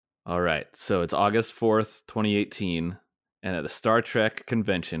All right, so it's August 4th, 2018, and at the Star Trek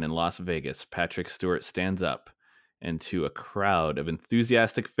convention in Las Vegas, Patrick Stewart stands up and to a crowd of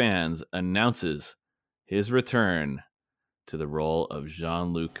enthusiastic fans announces his return to the role of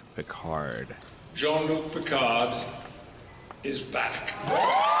Jean-Luc Picard. Jean-Luc Picard is back.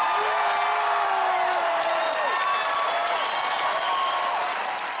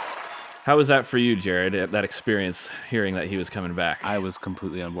 How was that for you, Jared, that experience, hearing that he was coming back? I was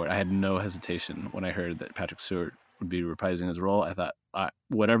completely on board. I had no hesitation when I heard that Patrick Stewart would be reprising his role. I thought,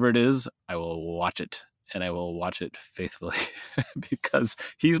 whatever it is, I will watch it. And I will watch it faithfully because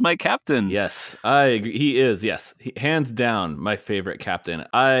he's my captain. Yes, I agree. He is, yes. Hands down, my favorite captain.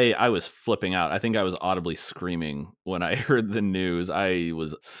 I was flipping out. I think I was audibly screaming when I heard the news. I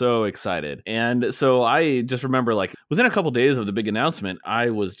was so excited. And so I just remember, like, within a couple days of the big announcement,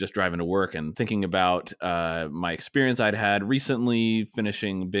 I was just driving to work and thinking about my experience I'd had recently,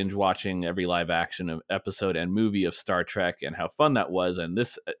 finishing binge watching every live action episode and movie of Star Trek and how fun that was. And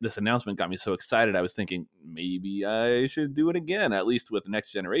this announcement got me so excited. I was thinking, maybe I should do it again, at least with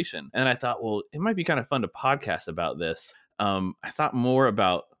Next Generation. And I thought, well, it might be kind of fun to podcast about this. I thought more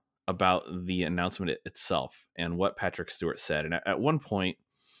about the announcement itself and what Patrick Stewart said. And at one point,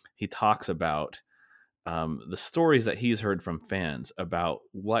 he talks about the stories that he's heard from fans about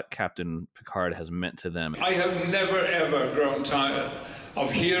what Captain Picard has meant to them. I have never, ever grown tired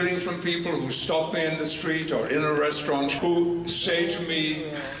of hearing from people who stop me in the street or in a restaurant who say to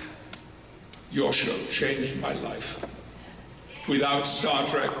me, "Your show changed my life. Without Star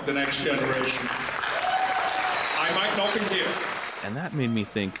Trek, The Next Generation, I might not be here." And that made me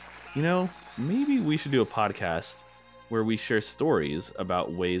think, maybe we should do a podcast where we share stories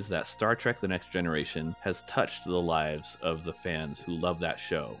about ways that Star Trek The Next Generation has touched the lives of the fans who love that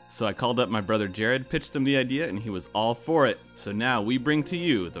show. So I called up my brother Jared, pitched him the idea, and he was all for it. So now we bring to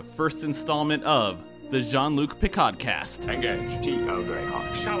you the first installment of the Jean-Luc Picardcast. Engage, T.O.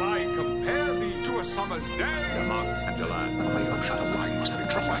 Greyhawk. Shall I compare thee to a summer's day? The monk and the lad. Oh, shut up, line must be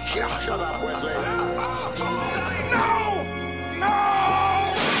drawn here. Shut up, Wesley. No!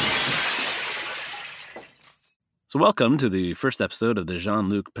 So welcome to the first episode of the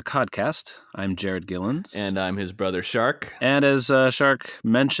Jean-Luc Picardcast. I'm Jared Gillens. And I'm his brother Shark. And as Shark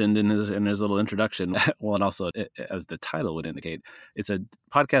mentioned in his little introduction, well, and also as the title would indicate, it's a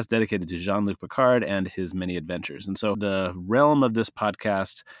podcast dedicated to Jean-Luc Picard and his many adventures. And so the realm of this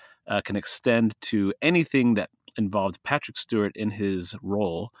podcast can extend to anything that involved Patrick Stewart in his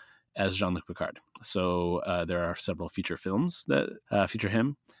role as Jean-Luc Picard. So there are several feature films that feature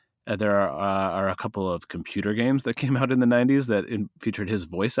him. There are a couple of computer games that came out in the 90s that featured his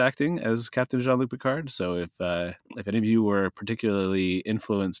voice acting as Captain Jean-Luc Picard. So if any of you were particularly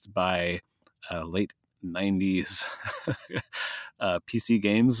influenced by late 90s PC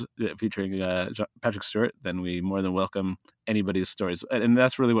games featuring Patrick Stewart, then we more than welcome anybody's stories. And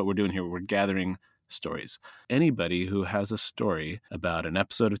that's really what we're doing here. We're gathering stories. Anybody who has a story about an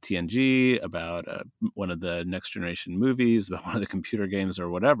episode of TNG, about one of the Next Generation movies, about one of the computer games or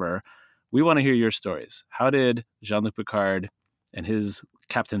whatever, we want to hear your stories. How did Jean-Luc Picard and his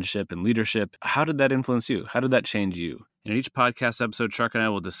captainship and leadership, how did that influence you? How did that change you? In each podcast episode, Shark and I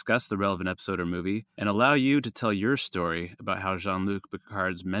will discuss the relevant episode or movie and allow you to tell your story about how Jean-Luc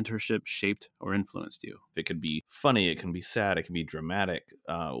Picard's mentorship shaped or influenced you. It could be funny, it can be sad, it can be dramatic,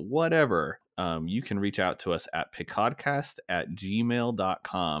 whatever. You can reach out to us at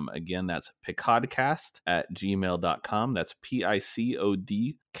picodcast@gmail.com. Again, that's picodcast@gmail.com. That's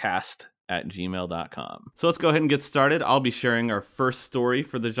PICODcast@gmail.com. So let's go ahead and get started. I'll be sharing our first story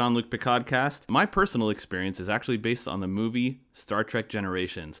for the Jean-Luc Picardcast. My personal experience is actually based on the movie Star Trek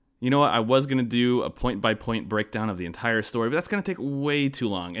Generations. You know what? I was going to do a point-by-point breakdown of the entire story, but that's going to take way too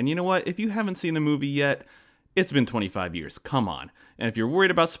long. And you know what? If you haven't seen the movie yet, it's been 25 years. Come on. And if you're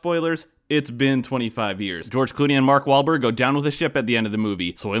worried about spoilers, it's been 25 years. George Clooney and Mark Wahlberg go down with a ship at the end of the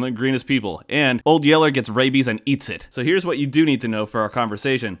movie. Soylent Green is people. And Old Yeller gets rabies and eats it. So here's what you do need to know for our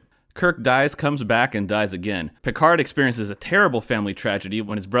conversation. Kirk dies, comes back, and dies again. Picard experiences a terrible family tragedy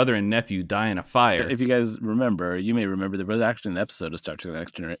when his brother and nephew die in a fire. If you guys remember, you may remember there was actually an episode of Star Trek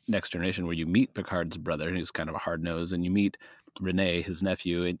Next Generation where you meet Picard's brother, who's kind of a hard nose, and you meet Rene, his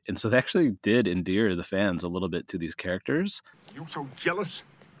nephew. And so they actually did endear the fans a little bit to these characters. You so jealous?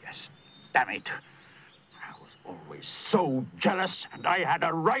 Yes, damn it. I was always so jealous, and I had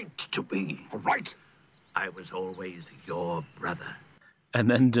a right to be. A right? I was always your brother. And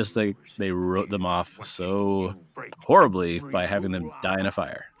then just like they wrote them off so horribly by having them die in a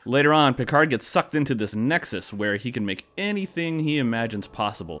fire. Later on, Picard gets sucked into this nexus where he can make anything he imagines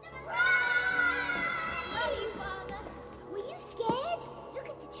possible. Love you, Father. Were you scared? Look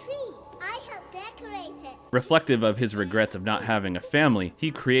at the tree. decorated. Reflective of his regrets of not having a family,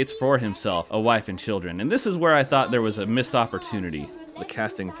 he creates for himself a wife and children. And this is where I thought there was a missed opportunity, the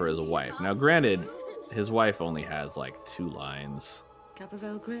casting for his wife. Now, granted, his wife only has like 2 lines. Cup of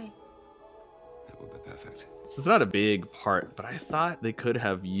Earl Grey. That would be perfect. So it's not a big part, but I thought they could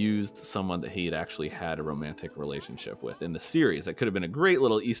have used someone that he had actually had a romantic relationship with in the series. That could have been a great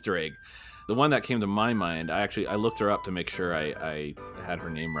little Easter egg. The one that came to my mind, I looked her up to make sure I had her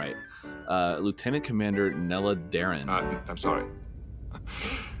name right. Lieutenant Commander Nella Darren. I'm sorry.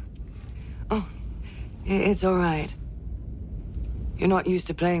 Oh, it's all right. You're not used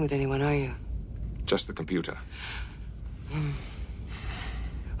to playing with anyone, are you? Just the computer.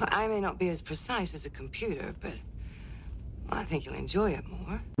 Well, I may not be as precise as a computer, but I think you'll enjoy it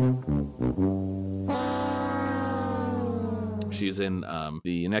more. She's in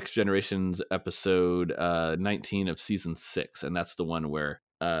the Next Generation's episode 19 of season 6, and that's the one where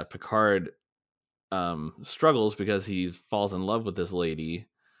Picard struggles because he falls in love with this lady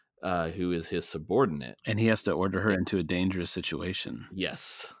who is his subordinate. And he has to order her into a dangerous situation.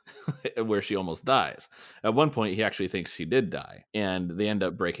 Yes, where she almost dies. At one point, he actually thinks she did die, and they end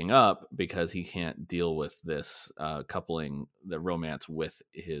up breaking up because he can't deal with this coupling the romance with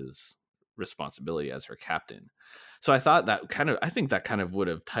his responsibility as her captain. So I thought I think that kind of would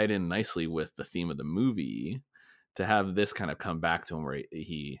have tied in nicely with the theme of the movie, to have this kind of come back to him where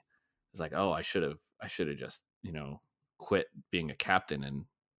he is like, oh, I should have just, quit being a captain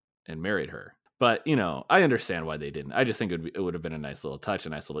and married her. But, I understand why they didn't. I just think it would have been a nice little touch, a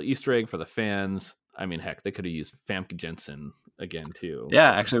nice little Easter egg for the fans. I mean, heck, they could have used Famke Jensen again, too.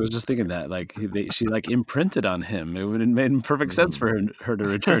 Yeah, actually, I was just thinking that. She imprinted on him. It would have made perfect sense for her to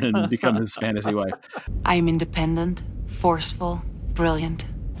return and become his fantasy wife. I am independent, forceful, brilliant,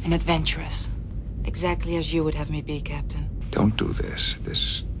 and adventurous. Exactly as you would have me be, Captain. Don't do this.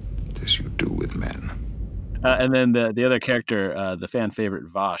 This you do with men. And then the other character, the fan favorite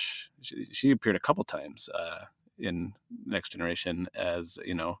Vosh, she appeared a couple times in Next Generation as,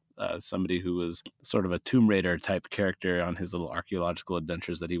 somebody who was sort of a Tomb Raider type character on his little archaeological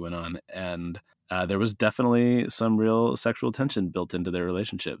adventures that he went on. And there was definitely some real sexual tension built into their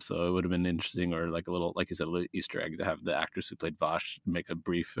relationship. So it would have been interesting, or like a little, like you said, a little Easter egg to have the actress who played Vosh make a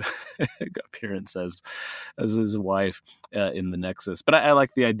brief appearance as his wife in the Nexus. But I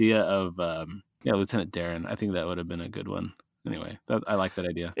like the idea of Lieutenant Darren. I think that would have been a good one. Anyway, I like that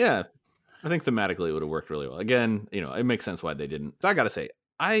idea. Yeah, I think thematically it would have worked really well. Again, it makes sense why they didn't. So I got to say,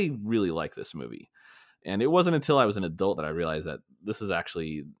 I really like this movie. And it wasn't until I was an adult that I realized that this is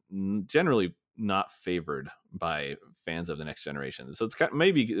actually generally not favored by fans of the Next Generation. So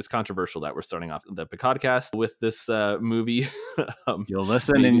maybe it's controversial that we're starting off the Picardcast with this movie. You'll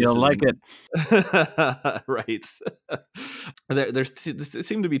listen and you'll like it. Right. There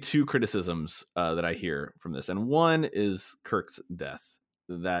seem to be 2 criticisms that I hear from this. And one is Kirk's death,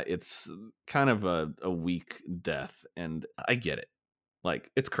 that it's kind of a weak death. And I get it.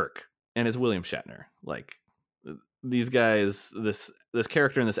 Like, it's Kirk and it's William Shatner. Like, these guys, this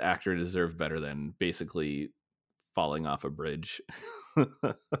character and this actor deserve better than basically falling off a bridge.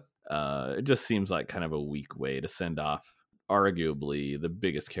 It just seems like kind of a weak way to send off arguably the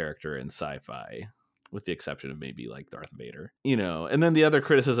biggest character in sci-fi, with the exception of maybe like Darth Vader. And then the other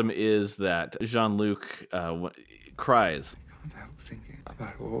criticism is that Jean-Luc cries. I can't help thinking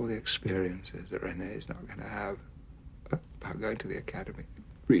about all the experiences that Renee is not going to have, about going to the academy,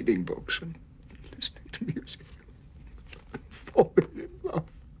 reading books and listening to music. Falling in love.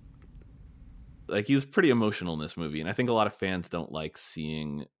 Like, he's pretty emotional in this movie, and I think a lot of fans don't like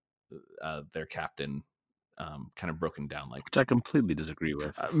seeing their captain kind of broken down, like, which I completely disagree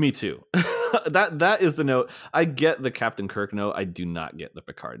with. Me too. That is the note. I get the Captain Kirk note. I do not get the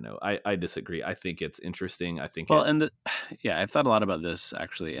Picard note. I disagree. I think it's interesting. I think I've thought a lot about this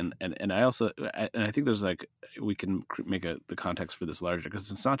actually, and I also I think there's we can make the context for this larger,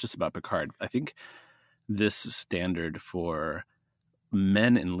 because it's not just about Picard. I think this standard for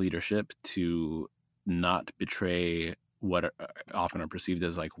men in leadership to not betray what often are perceived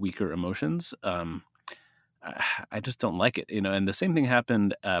as like weaker emotions, I just don't like it, and the same thing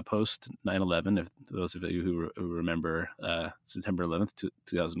happened post 9/11. If those of you who remember September 11th,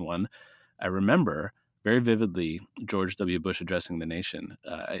 2001, I remember very vividly George W. Bush addressing the nation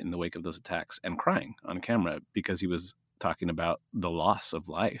in the wake of those attacks and crying on camera because he was talking about the loss of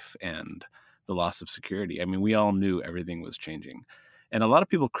life and the loss of security. I mean, we all knew everything was changing. And a lot of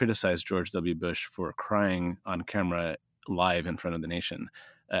people criticized George W. Bush for crying on camera live in front of the nation.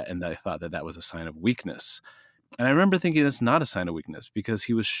 And I thought that was a sign of weakness. And I remember thinking it's not a sign of weakness, because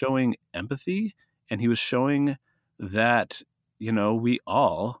he was showing empathy, and he was showing that, we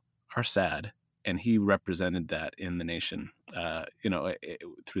all are sad and he represented that in the nation,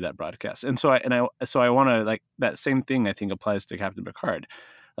 through that broadcast. And so I want to, like, that same thing I think applies to Captain Picard.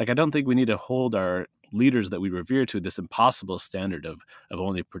 Like, I don't think we need to hold our leaders that we revere to this impossible standard of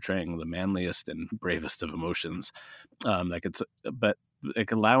only portraying the manliest and bravest of emotions. But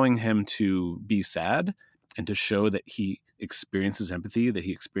allowing him to be sad and to show that he experiences empathy, that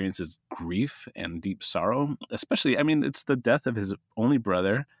he experiences grief and deep sorrow, especially, I mean, it's the death of his only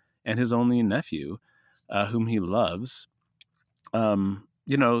brother and his only nephew, whom he loves. I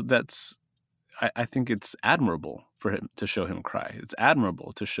think it's admirable for him to show him cry. It's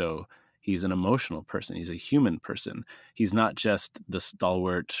admirable to show he's an emotional person. He's a human person. He's not just the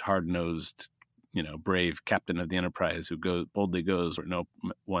stalwart, hard-nosed, brave captain of the Enterprise who boldly goes where no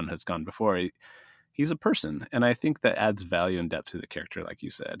one has gone before. He's a person, and I think that adds value and depth to the character, like you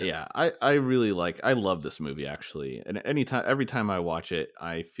said. Yeah, I really I love this movie, actually. And every time I watch it,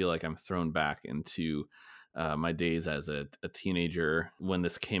 I feel like I'm thrown back into my days as a teenager when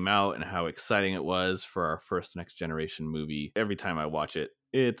this came out and how exciting it was for our first Next Generation movie. Every time I watch it,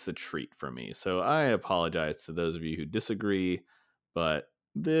 it's a treat for me. So I apologize to those of you who disagree, but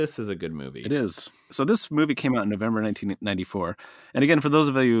this is a good movie. It is. So this movie came out in November 1994. And again, for those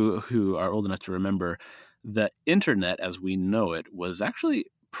of you who are old enough to remember, the internet as we know it was actually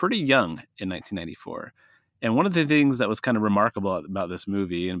pretty young in 1994. And one of the things that was kind of remarkable about this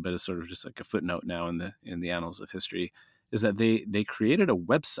movie, but it's sort of just like a footnote now in the annals of history, is that they created a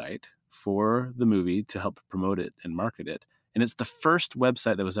website for the movie to help promote it and market it. And it's the first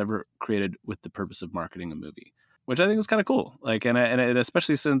website that was ever created with the purpose of marketing a movie, which I think is kind of cool. Like, and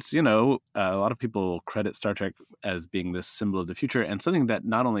especially since, a lot of people credit Star Trek as being this symbol of the future and something that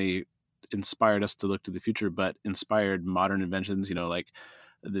not only inspired us to look to the future, but inspired modern inventions, like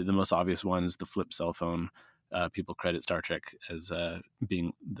the most obvious one is the flip cell phone. People credit Star Trek as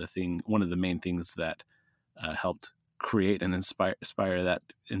being one of the main things that helped create and inspire that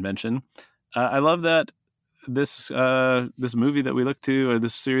invention. I love that this movie that we look to, or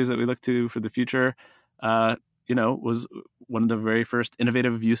this series that we look to for the future, was one of the very first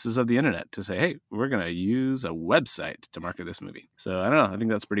innovative uses of the internet to say, hey, we're going to use a website to market this movie. So I don't know. I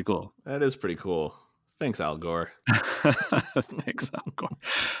think that's pretty cool. That is pretty cool. Thanks, Al Gore. Thanks, Al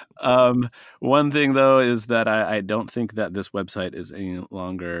Gore. One thing, though, is that I don't think that this website is any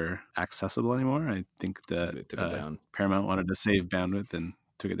longer accessible anymore. I think that Paramount wanted to save bandwidth and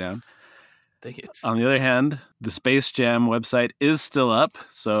took it down. Dang it. On the other hand, the Space Jam website is still up.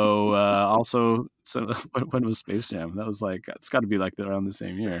 So when was Space Jam? That was it's got to be around the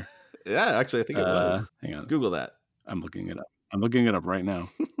same year. Yeah, actually, I think it was. Hang on. Google that. I'm looking it up right now.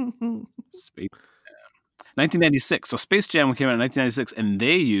 Space Jam. 1996. So Space Jam came out in 1996, and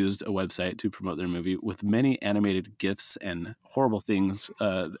they used a website to promote their movie with many animated GIFs and horrible things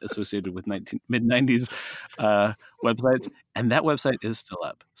associated with mid-90s websites. And that website is still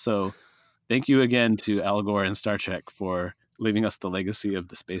up. So thank you again to Al Gore and Star Trek for leaving us the legacy of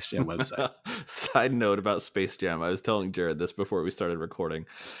the Space Jam website. Side note about Space Jam. I was telling Jared this before we started recording.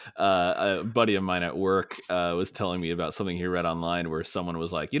 A buddy of mine at work was telling me about something he read online where someone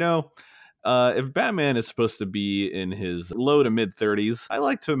was like, if Batman is supposed to be in his low to mid 30s, I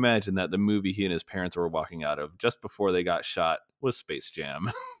like to imagine that the movie he and his parents were walking out of just before they got shot was Space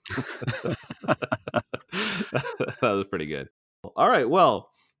Jam. That was pretty good. All right, well,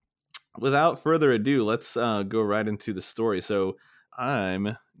 without further ado, let's go right into the story. So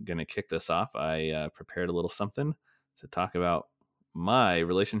I'm going to kick this off. I prepared a little something to talk about my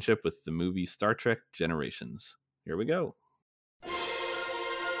relationship with the movie Star Trek Generations. Here we go.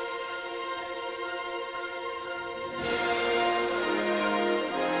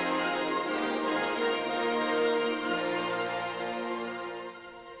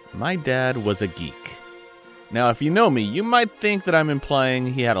 My dad was a geek. Now, if you know me, you might think that I'm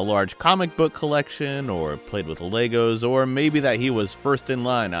implying he had a large comic book collection, or played with Legos, or maybe that he was first in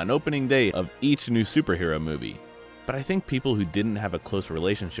line on opening day of each new superhero movie. But I think people who didn't have a close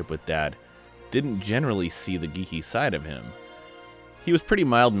relationship with Dad didn't generally see the geeky side of him. He was pretty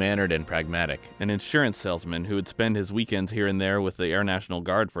mild-mannered and pragmatic, an insurance salesman who would spend his weekends here and there with the Air National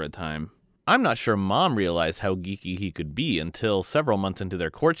Guard for a time. I'm not sure Mom realized how geeky he could be until several months into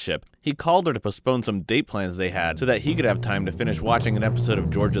their courtship, he called her to postpone some date plans they had so that he could have time to finish watching an episode of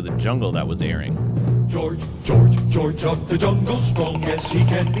George of the Jungle that was airing. George of the Jungle, strong as he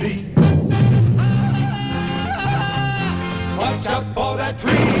can be. Watch out for that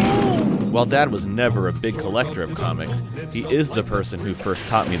tree! While Dad was never a big collector of comics, he is the person who first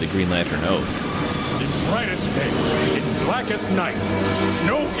taught me the Green Lantern Oath. In brightest day, in blackest night,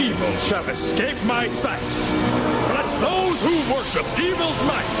 no evil shall escape my sight. Let those who worship evil's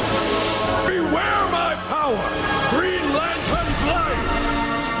might beware!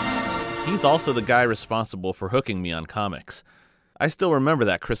 is also the guy responsible for hooking me on comics. I still remember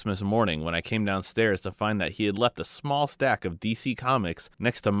that Christmas morning when I came downstairs to find that he had left a small stack of DC comics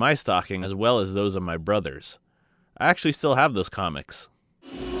next to my stocking as well as those of my brothers. I actually still have those comics.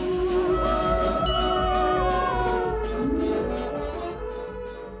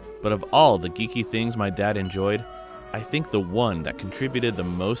 But of all the geeky things my dad enjoyed, I think the one that contributed the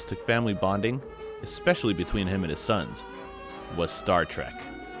most to family bonding, especially between him and his sons, was Star Trek.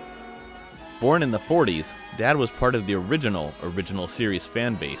 Born in the 40s, Dad was part of the original series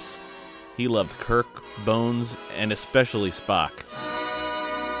fan base. He loved Kirk, Bones, and especially Spock.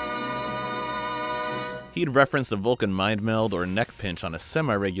 He'd reference the Vulcan mind meld or neck pinch on a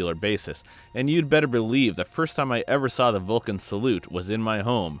semi-regular basis, and you'd better believe the first time I ever saw the Vulcan salute was in my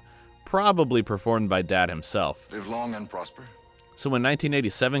home, probably performed by Dad himself. Live long and prosper. So when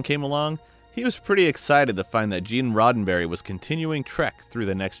 1987 came along, he was pretty excited to find that Gene Roddenberry was continuing Trek through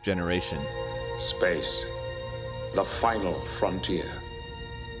the next generation. Space, the final frontier.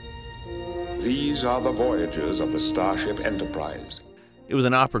 These are the voyages of the Starship Enterprise. It was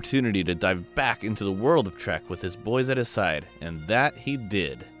an opportunity to dive back into the world of Trek with his boys at his side, and that he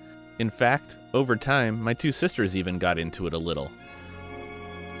did. In fact, over time, my two sisters even got into it a little.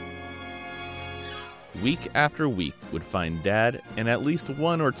 Week after week would find Dad and at least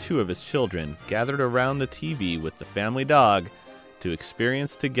one or two of his children gathered around the TV with the family dog to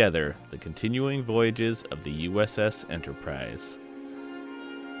experience together the continuing voyages of the USS Enterprise.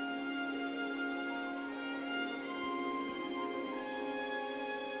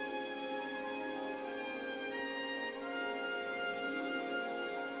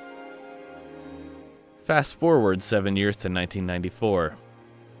 Fast forward 7 years to 1994.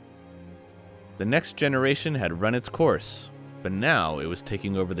 The Next Generation had run its course, but now it was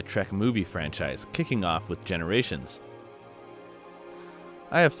taking over the Trek movie franchise, kicking off with Generations.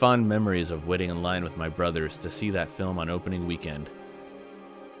 I have fond memories of waiting in line with my brothers to see that film on opening weekend.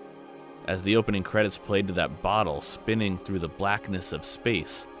 As the opening credits played to that bottle spinning through the blackness of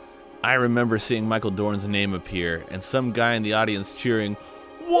space, I remember seeing Michael Dorn's name appear and some guy in the audience cheering,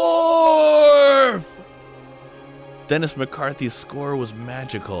 "Worf!" Dennis McCarthy's score was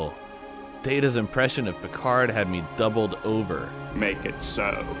magical. Data's impression of Picard had me doubled over. Make it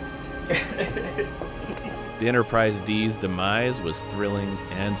so. The Enterprise D's demise was thrilling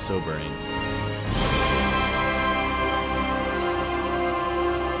and sobering.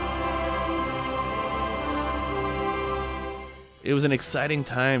 It was an exciting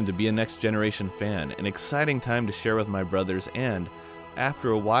time to be a Next Generation fan, an exciting time to share with my brothers, and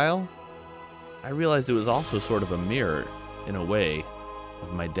after a while, I realized it was also sort of a mirror, in a way,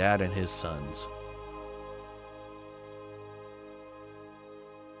 of my dad and his sons.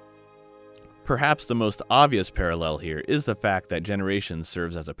 Perhaps the most obvious parallel here is the fact that Generations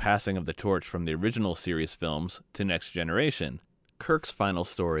serves as a passing of the torch from the original series films to Next Generation. Kirk's final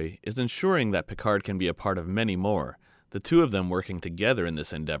story is ensuring that Picard can be a part of many more, the two of them working together in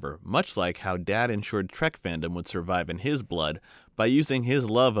this endeavor, much like how Dad ensured Trek fandom would survive in his blood by using his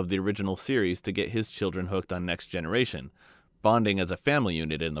love of the original series to get his children hooked on Next Generation, bonding as a family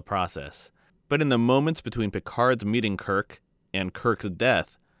unit in the process. But in the moments between Picard's meeting Kirk and Kirk's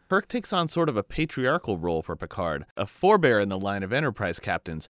death, Kirk takes on sort of a patriarchal role for Picard, a forebear in the line of Enterprise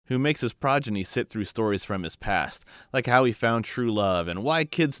captains who makes his progeny sit through stories from his past, like how he found true love and why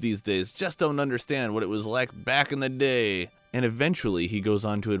kids these days just don't understand what it was like back in the day. And eventually he goes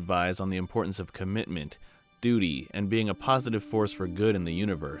on to advise on the importance of commitment, duty, and being a positive force for good in the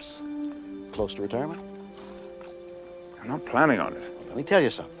universe. Close to retirement? I'm not planning on it. Let me tell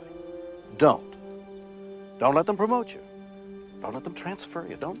you something. Don't let them promote you. Don't let them transfer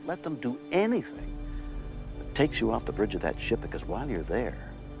you. Don't let them do anything that takes you off the bridge of that ship, because while you're there,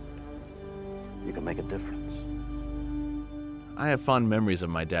 you can make a difference. I have fond memories of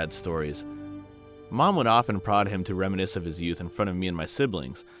my dad's stories. Mom would often prod him to reminisce of his youth in front of me and my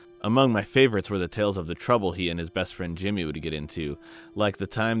siblings. Among my favorites were the tales of the trouble he and his best friend Jimmy would get into, like the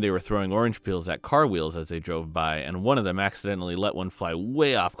time they were throwing orange peels at car wheels as they drove by, and one of them accidentally let one fly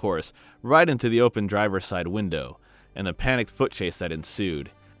way off course, right into the open driver's side window, and the panicked foot chase that ensued.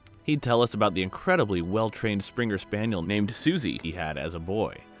 He'd tell us about the incredibly well-trained Springer Spaniel named Susie he had as a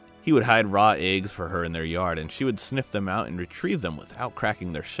boy. He would hide raw eggs for her in their yard, and she would sniff them out and retrieve them without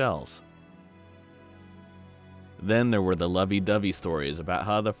cracking their shells. Then there were the lovey-dovey stories about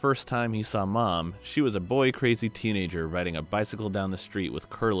how the first time he saw Mom, she was a boy-crazy teenager riding a bicycle down the street with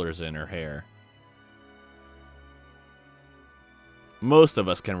curlers in her hair. Most of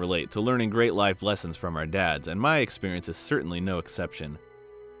us can relate to learning great life lessons from our dads, and my experience is certainly no exception.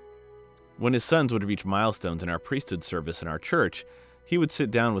 When his sons would reach milestones in our priesthood service in our church, He would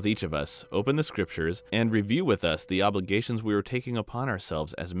sit down with each of us, open the scriptures, and review with us the obligations we were taking upon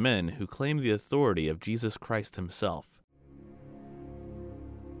ourselves as men who claim the authority of Jesus Christ himself.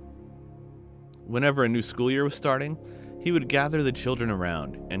 Whenever a new school year was starting, he would gather the children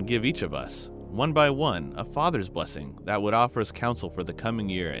around and give each of us, one by one, a father's blessing that would offer us counsel for the coming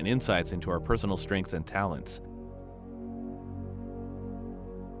year and insights into our personal strengths and talents.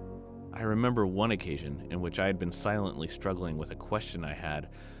 I remember one occasion in which I had been silently struggling with a question I had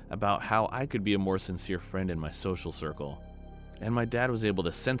about how I could be a more sincere friend in my social circle. And my dad was able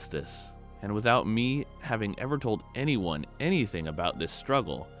to sense this, and without me having ever told anyone anything about this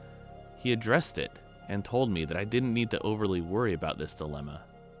struggle, he addressed it and told me that I didn't need to overly worry about this dilemma,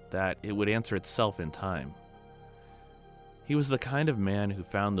 that it would answer itself in time. He was the kind of man who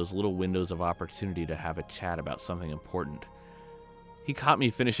found those little windows of opportunity to have a chat about something important. He caught me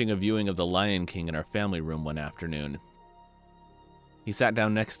finishing a viewing of The Lion King in our family room one afternoon. He sat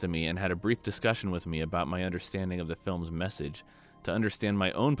down next to me and had a brief discussion with me about my understanding of the film's message, to understand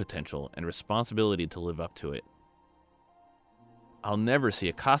my own potential and responsibility to live up to it. I'll never see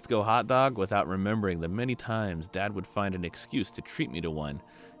a Costco hot dog without remembering the many times Dad would find an excuse to treat me to one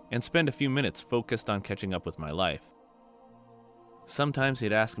and spend a few minutes focused on catching up with my life. Sometimes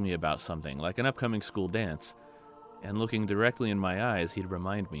he'd ask me about something, like an upcoming school dance, and looking directly in my eyes, he'd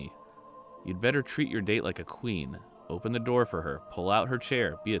remind me, "You'd better treat your date like a queen. Open the door for her, pull out her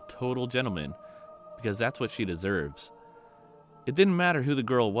chair, be a total gentleman, because that's what she deserves." It didn't matter who the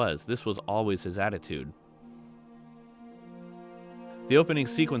girl was, this was always his attitude. The opening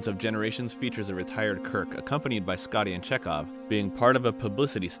sequence of Generations features a retired Kirk, accompanied by Scotty and Chekhov, being part of a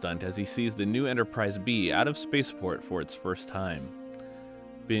publicity stunt as he sees the new Enterprise B out of spaceport for its first time.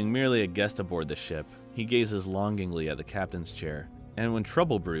 Being merely a guest aboard the ship, he gazes longingly at the captain's chair, and when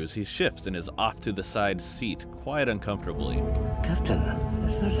trouble brews, he shifts and is off to the side seat quite uncomfortably. "Captain,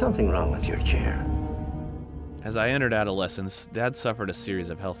 is there something wrong with your chair?" As I entered adolescence, Dad suffered a series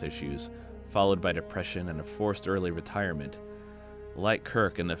of health issues, followed by depression and a forced early retirement. Like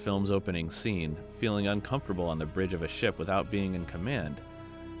Kirk in the film's opening scene, feeling uncomfortable on the bridge of a ship without being in command,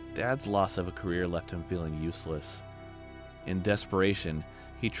 Dad's loss of a career left him feeling useless. In desperation,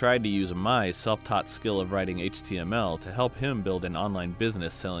 he tried to use my self-taught skill of writing HTML to help him build an online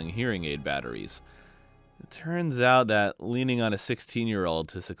business selling hearing aid batteries. It turns out that leaning on a 16-year-old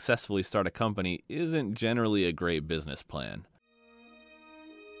to successfully start a company isn't generally a great business plan.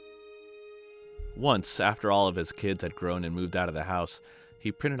 Once, after all of his kids had grown and moved out of the house,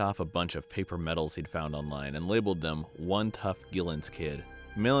 he printed off a bunch of paper medals he'd found online and labeled them "One Tough Gillen's Kid,"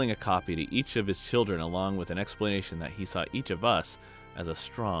 mailing a copy to each of his children along with an explanation that he saw each of us as a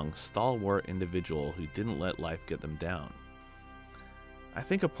strong, stalwart individual who didn't let life get them down. I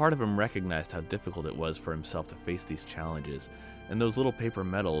think a part of him recognized how difficult it was for himself to face these challenges, and those little paper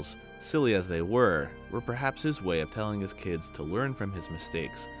medals, silly as they were perhaps his way of telling his kids to learn from his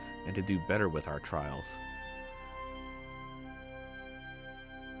mistakes and to do better with our trials.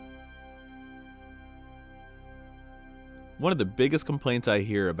 One of the biggest complaints I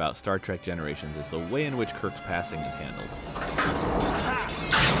hear about Star Trek Generations is the way in which Kirk's passing is handled.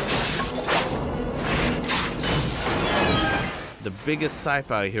 The biggest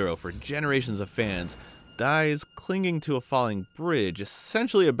sci-fi hero for generations of fans dies clinging to a falling bridge,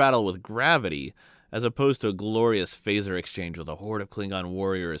 essentially a battle with gravity, as opposed to a glorious phaser exchange with a horde of Klingon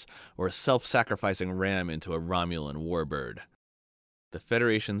warriors or a self-sacrificing ram into a Romulan warbird. The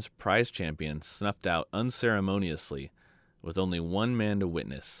Federation's prize champion snuffed out unceremoniously, with only one man to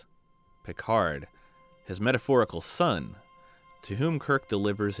witness, Picard, his metaphorical son, to whom Kirk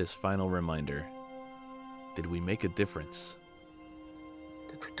delivers his final reminder. Did we make a difference?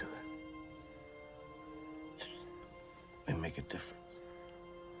 Did we do it? We make a difference.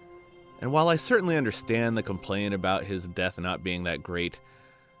 And while I certainly understand the complaint about his death not being that great,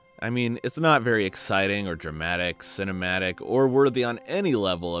 I mean, it's not very exciting or dramatic, cinematic, or worthy on any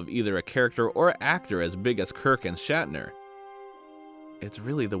level of either a character or actor as big as Kirk and Shatner. It's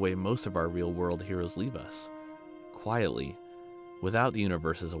really the way most of our real-world heroes leave us. Quietly, without the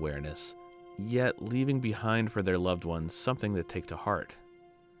universe's awareness, yet leaving behind for their loved ones something to take to heart.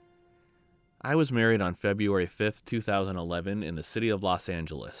 I was married on February 5th, 2011 in the city of Los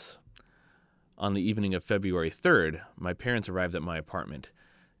Angeles. On the evening of February 3rd, my parents arrived at my apartment,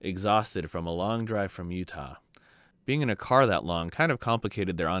 exhausted from a long drive from Utah. Being in a car that long kind of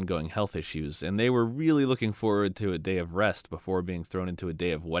complicated their ongoing health issues, and they were really looking forward to a day of rest before being thrown into a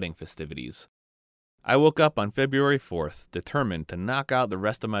day of wedding festivities. I woke up on February 4th, determined to knock out the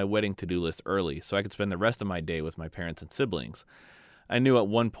rest of my wedding to-do list early so I could spend the rest of my day with my parents and siblings. I knew at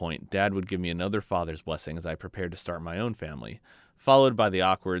one point Dad would give me another father's blessing as I prepared to start my own family, followed by the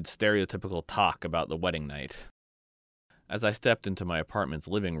awkward, stereotypical talk about the wedding night. As I stepped into my apartment's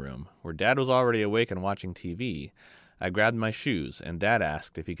living room, where Dad was already awake and watching TV, I grabbed my shoes, and Dad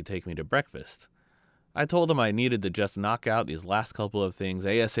asked if he could take me to breakfast. I told him I needed to just knock out these last couple of things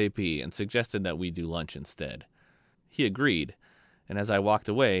ASAP and suggested that we do lunch instead. He agreed, and as I walked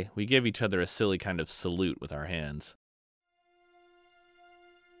away, we gave each other a silly kind of salute with our hands.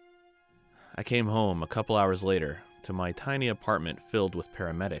 I came home a couple hours later to my tiny apartment filled with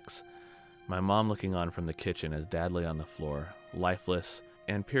paramedics, my mom looking on from the kitchen as Dad lay on the floor, lifeless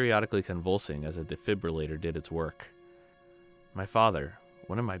and periodically convulsing as a defibrillator did its work. My father,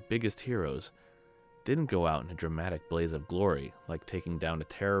 one of my biggest heroes, didn't go out in a dramatic blaze of glory like taking down a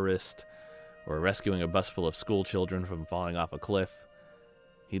terrorist or rescuing a bus full of school children from falling off a cliff.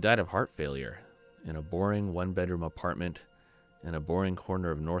 He died of heart failure in a boring one-bedroom apartment in a boring corner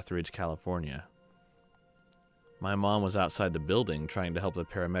of Northridge, California. My mom was outside the building trying to help the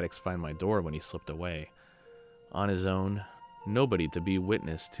paramedics find my door when he slipped away. On his own, nobody to be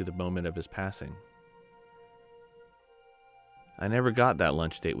witness to the moment of his passing. I never got that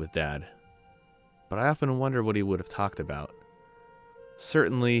lunch date with Dad, but I often wonder what he would have talked about.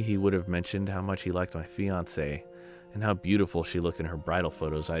 Certainly, he would have mentioned how much he liked my fiancée and how beautiful she looked in her bridal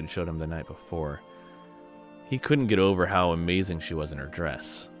photos I had showed him the night before. He couldn't get over how amazing she was in her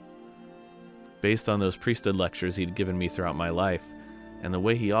dress. Based on those priesthood lectures he'd given me throughout my life, and the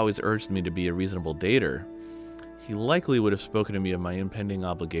way he always urged me to be a reasonable dater, he likely would have spoken to me of my impending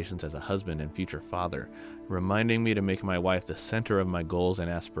obligations as a husband and future father, reminding me to make my wife the center of my goals and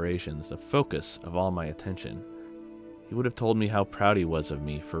aspirations, the focus of all my attention. He would have told me how proud he was of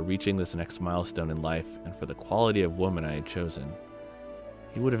me for reaching this next milestone in life and for the quality of woman I had chosen.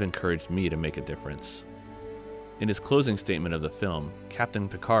 He would have encouraged me to make a difference. In his closing statement of the film, Captain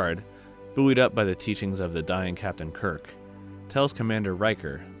Picard, buoyed up by the teachings of the dying Captain Kirk, tells Commander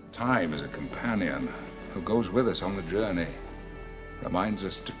Riker, "Time is a companion who goes with us on the journey, reminds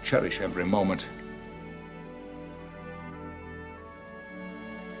us to cherish every moment."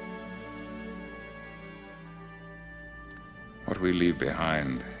 What we leave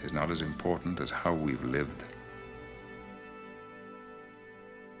behind is not as important as how we've lived.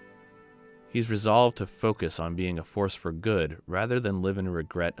 He's resolved to focus on being a force for good rather than live in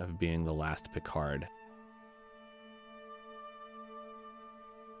regret of being the last Picard.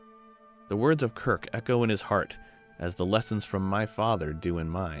 The words of Kirk echo in his heart as the lessons from my father do in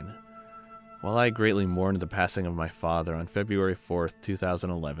mine. While I greatly mourned the passing of my father on February 4th,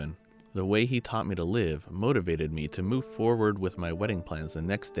 2011, the way he taught me to live motivated me to move forward with my wedding plans the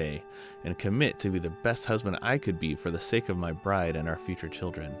next day and commit to be the best husband I could be for the sake of my bride and our future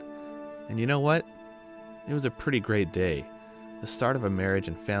children. And you know what? It was a pretty great day, the start of a marriage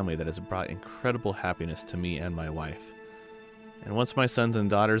and family that has brought incredible happiness to me and my wife. And once my sons and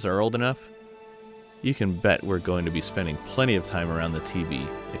daughters are old enough, you can bet we're going to be spending plenty of time around the TV,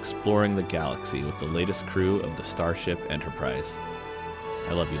 exploring the galaxy with the latest crew of the Starship Enterprise.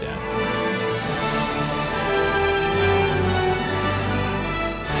 I love you, Dad.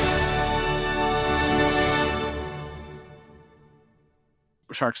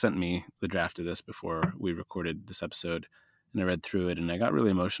 Shark sent me the draft of this before we recorded this episode, and I read through it, and I got really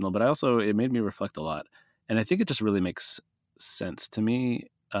emotional, but it made me reflect a lot. And I think it just really makes sense to me.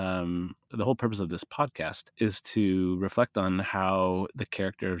 The whole purpose of this podcast is to reflect on how the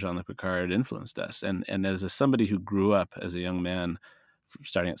character of Jean-Luc Picard influenced us. And as somebody who grew up as a young man,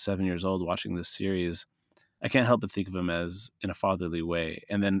 starting at 7 years old, watching this series, I can't help but think of him as in a fatherly way.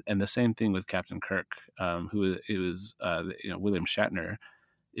 And the same thing with Captain Kirk, who was William Shatner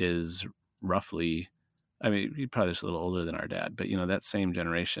is roughly, I mean, he's probably just a little older than our dad, but that same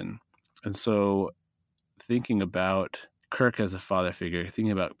generation. And so thinking about Kirk as a father figure,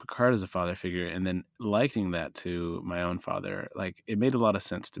 thinking about Picard as a father figure, and then likening that to my own father, like, it made a lot of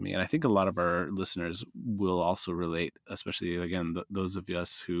sense to me. And I think a lot of our listeners will also relate, especially, again, those of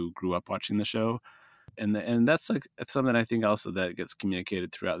us who grew up watching the show. And that's like something I think also that gets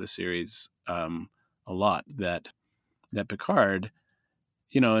communicated throughout the series a lot, that Picard,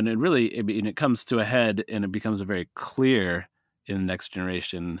 and it comes to a head and it becomes very clear in the Next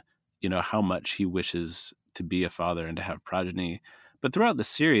Generation, how much he wishes to be a father and to have progeny. But throughout the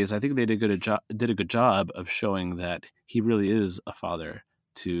series, I think they did a good job of showing that he really is a father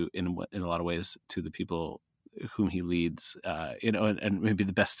in a lot of ways to the people whom he leads. And maybe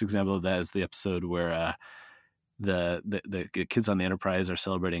the best example of that is the episode where the kids on the Enterprise are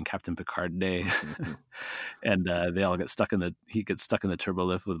celebrating Captain Picard Day, and they all he gets stuck in the turbo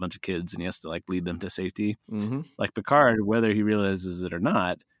lift with a bunch of kids, and he has to lead them to safety. Mm-hmm. Like, Picard, whether he realizes it or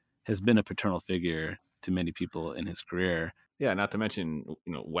not, has been a paternal figure to many people in his career. Yeah, not to mention,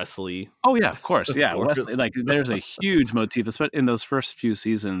 Wesley. Oh yeah, of course. Yeah, Of course. Wesley. Like, there's a huge motif, especially in those first few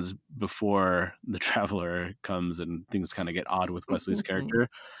seasons before the Traveler comes and things kind of get odd with Wesley's character.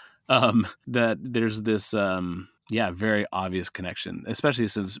 That there's this, very obvious connection, especially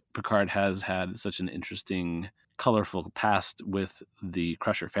since Picard has had such an interesting, colorful past with the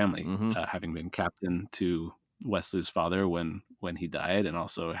Crusher family, having been captain to Wesley's father when he died, and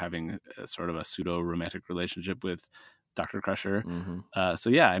also having a sort of a pseudo romantic relationship with Dr. Crusher.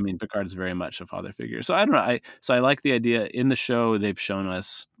 Picard is very much a father figure. So I don't know. I like the idea. In the show, they've shown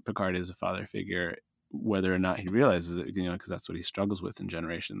us Picard is a father figure, whether or not he realizes it, because that's what he struggles with in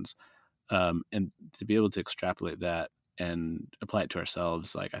Generations. And to be able to extrapolate that and apply it to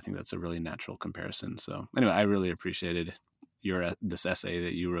ourselves, I think that's a really natural comparison. So anyway, I really appreciated this essay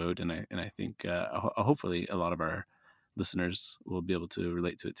that you wrote, and I think hopefully a lot of our listeners will be able to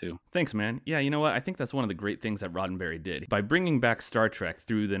relate to it too. Thanks, man. Yeah, you know what? I think that's one of the great things that Roddenberry did. By bringing back Star Trek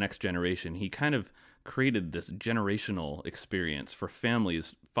through The Next Generation, he kind of created this generational experience for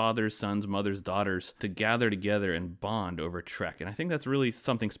families, fathers, sons, mothers, daughters, to gather together and bond over Trek. And I think that's really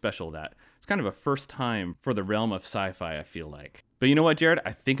something special. That it's kind of a first time for the realm of sci-fi, I feel like. But you know what, Jared?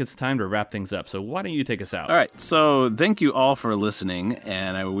 I think it's time to wrap things up. So why don't you take us out? All right. So thank you all for listening.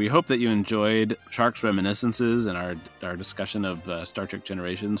 And we hope that you enjoyed Shark's Reminiscences and our discussion of Star Trek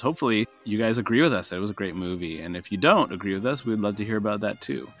Generations. Hopefully you guys agree with us. It was a great movie. And if you don't agree with us, we'd love to hear about that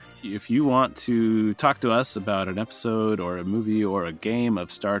too. If you want to talk to us about an episode or a movie or a game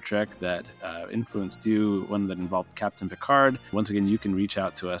of Star Trek that influenced you, one that involved Captain Picard, once again, you can reach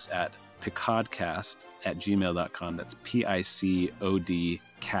out to us at picodcast@gmail.com. That's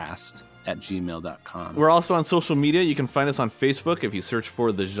PICODcast@gmail.com. We're also on social media. You can find us on Facebook. If you search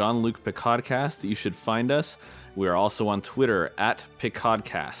for the Jean-Luc Picodcast, you should find us. We are also on Twitter at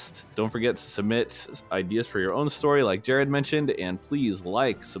Picodcast. Don't forget to submit ideas for your own story like Jared mentioned, and please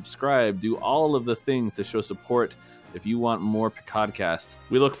like, subscribe, do all of the things to show support if you want more Picodcast.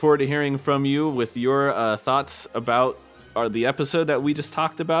 We look forward to hearing from you with your thoughts about the episode that we just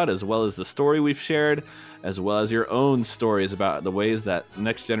talked about, as well as the story we've shared, as well as your own stories about the ways that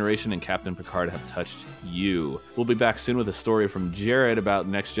Next Generation and Captain Picard have touched you. We'll be back soon with a story from Jared about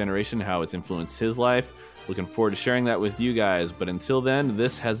Next Generation, how it's influenced his life. Looking forward to sharing that with you guys. But until then,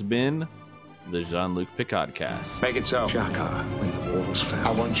 this has been the Jean-Luc Picodcast. Make it so. Shaka, when the walls fell,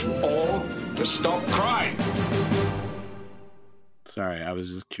 I want you all to stop crying. Sorry, I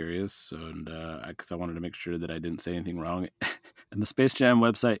was just curious, and because I wanted to make sure that I didn't say anything wrong. And the Space Jam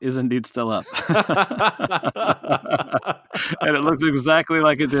website is indeed still up. And it looks exactly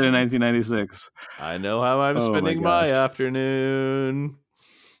like it did in 1996. I know how I'm spending my afternoon.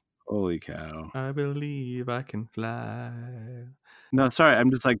 Holy cow. I believe I can fly. No, sorry,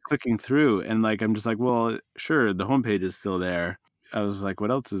 I'm just clicking through, and I'm just well, sure, the homepage is still there. I was like,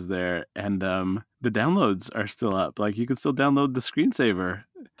 what else is there? And the downloads are still up. You can still download the screensaver.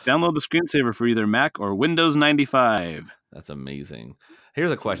 Download the screensaver for either Mac or Windows 95. That's amazing. Here's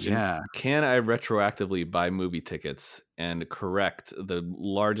a question. Yeah. Can I retroactively buy movie tickets and correct the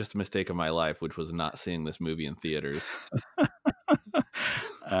largest mistake of my life, which was not seeing this movie in theaters?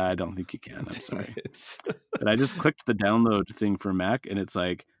 I don't think you can. I'm sorry. But I just clicked the download thing for Mac, and it's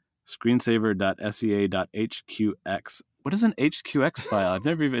screensaver.sea.hqx. What is an HQX file? I've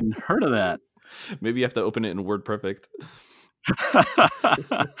never even heard of that. Maybe you have to open it in WordPerfect.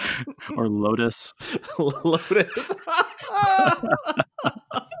 Or Lotus. Lotus.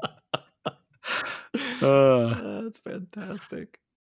 That's fantastic.